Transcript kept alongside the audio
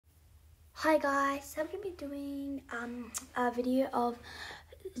Hi guys, I'm going to be doing a video of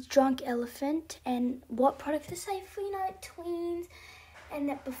drunk elephant and what products are safe for, tweens. And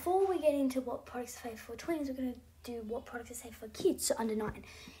that before we get into what products are safe for tweens, we're going to do what products are safe for kids, so under 9.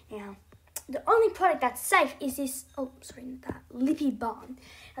 Now, the only product that's safe is this, lippy balm.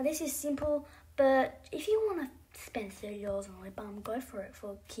 Now this is simple, but if you want to spend $30 on a lip balm, go for it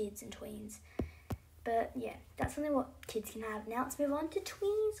for kids and tweens. But yeah, that's only what kids can have. Now let's move on to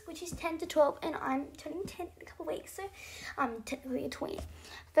tweens, which is 10 to 12, and I'm turning 10 in a couple of weeks, so I'm technically a tween.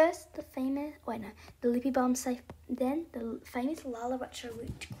 First, the lippy balm safe. Then the famous Lala Retro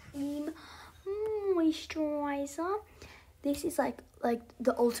Whipped Cream moisturizer. This is like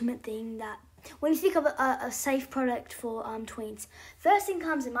the ultimate thing that when you think of a safe product for tweens, first thing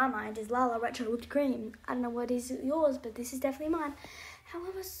comes in my mind is Lala Retro Whipped Cream. I don't know what is yours, but this is definitely mine.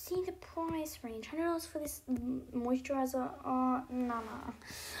 However, see the price range. $100 for this moisturizer. No.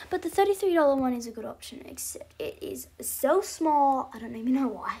 But the $33 one is a good option, except it is so small, I don't even know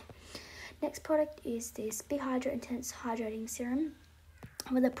why. Next product is this Big Hydra Intense Hydrating Serum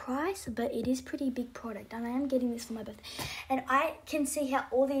with a price, but it is pretty big product, and I am getting this for my birthday. And I can see how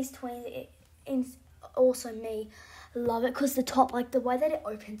all these tweens, also me, love it, because the top, the way that it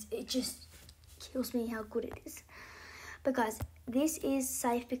opens, it just kills me how good it is. But guys, this is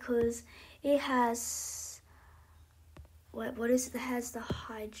safe because it has, it has the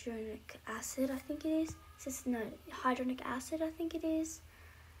hyaluronic acid, I think it is. It says, hyaluronic acid, I think it is.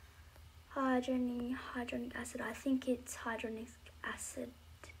 Hyaluronic acid, I think it's hyaluronic acid.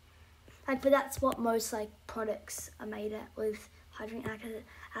 But that's what most, products are made at, with hyaluronic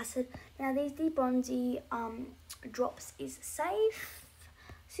acid. Now, these Bronzy drops is safe.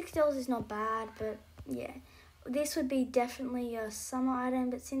 $6 is not bad, but yeah. This would be definitely a summer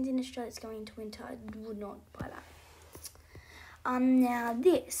item, but since in Australia it's going into winter, I would not buy that. Now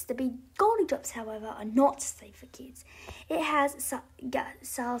the Big Goldie Drops, however, are not safe for kids. It has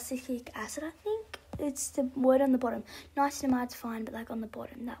salicylic acid, I think. It's the word on the bottom. Niacinamide's fine, but on the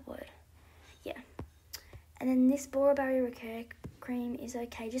bottom, that word. Yeah. And then this Bora Barrier Repair Cream is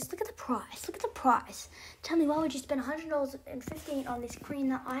okay. Just look at the price. Tell me, why would you spend $100.15 on this cream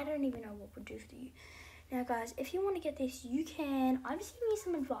that I don't even know what would do for you? Now, guys, if you want to get this, you can. I'm just giving you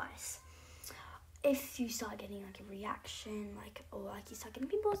some advice. If you start getting a reaction, or you start getting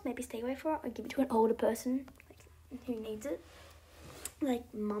pimples, maybe stay away from it, or give it to an older person who needs it,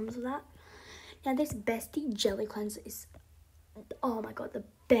 mums or that. Now, this Bestie Jelly Cleanser is, oh my god, the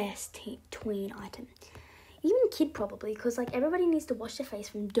best tween item. Even kid probably, because everybody needs to wash their face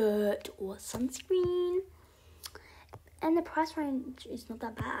from dirt or sunscreen. And the price range is not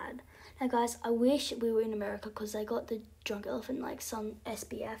that bad. Now, guys, I wish we were in America because they got the Drunk Elephant, some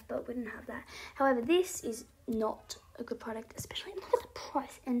SPF, but we didn't have that. However, this is not a good product, especially look at the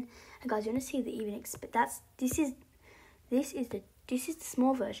price. And guys, you want to see the even this is the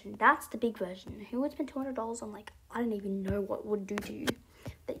small version. That's the big version. Who would spend $200 on I don't even know what would do to you.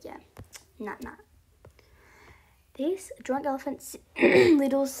 But yeah, nah. This Drunk Elephant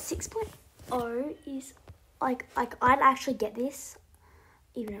Little 6.0 is I'd actually get this,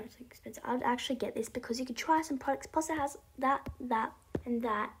 even though it's expensive. I'd actually get this because you could try some products. Plus, it has that, and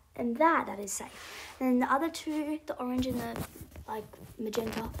that is safe. And then the other two, the orange and the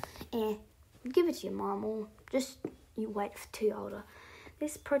magenta, give it to your mom, or just you wait till you're older.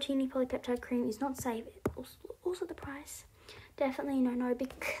 This Proteiny Polypeptide Cream is not safe. Also the price, definitely no,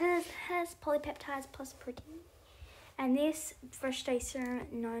 because it has polypeptides plus protein. And this Fresh Day Serum,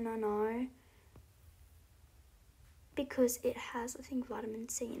 no. Because it has, I think, vitamin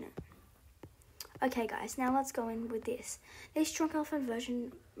C in it. Okay, guys, now let's go in with this. This Drunk Elephant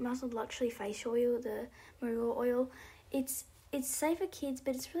version Muscle Luxury Face Oil, the Marula Oil, it's safe for kids,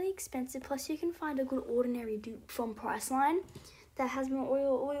 but it's really expensive. Plus, you can find a good ordinary dupe from Priceline that has more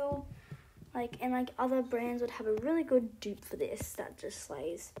oil, and other brands would have a really good dupe for this that just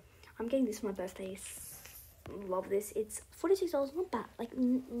slays. I'm getting this for my birthday. Love this. It's $46, not bad.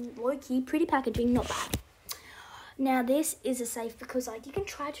 Low key, pretty packaging, not bad. Now, this is a safe because, you can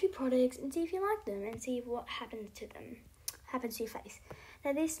try 2 products and see if you like them and see what happens to your face.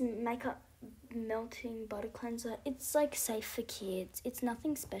 Now, this Makeup Melting Butter Cleanser, it's, safe for kids. It's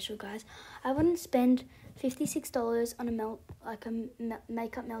nothing special, guys. I wouldn't spend $56 on a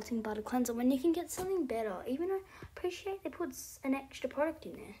Makeup Melting Butter Cleanser when you can get something better. Even I appreciate they put an extra product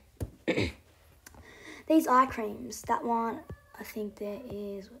in there. These eye creams, that one, I think there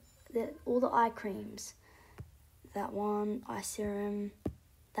is, all the eye creams. That one, eye serum,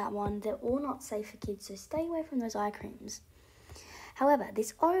 that one, they're all not safe for kids, so stay away from those eye creams. However,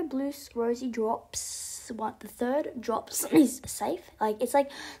 this Oro Blue Rosy Drops the third drops is safe. Like, it's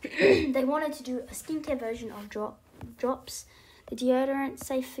like they wanted to do a skincare version of drops. The deodorant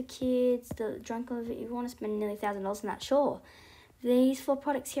safe for kids. The drunk of it, you want to spend nearly $1,000 on that, sure. These 4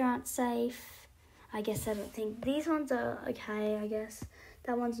 products here aren't safe. I guess I don't think these ones are okay. I guess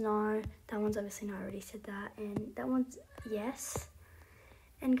that one's no. That one's obviously no. I already said that, and that one's yes.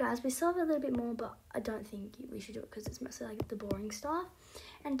 And guys, we still have a little bit more, but I don't think we should do it because it's mostly like the boring stuff.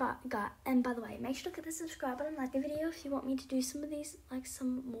 And by the way, make sure to click the subscribe button, like the video if you want me to do some of these, like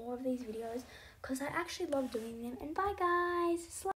some more of these videos, because I actually love doing them. And bye guys.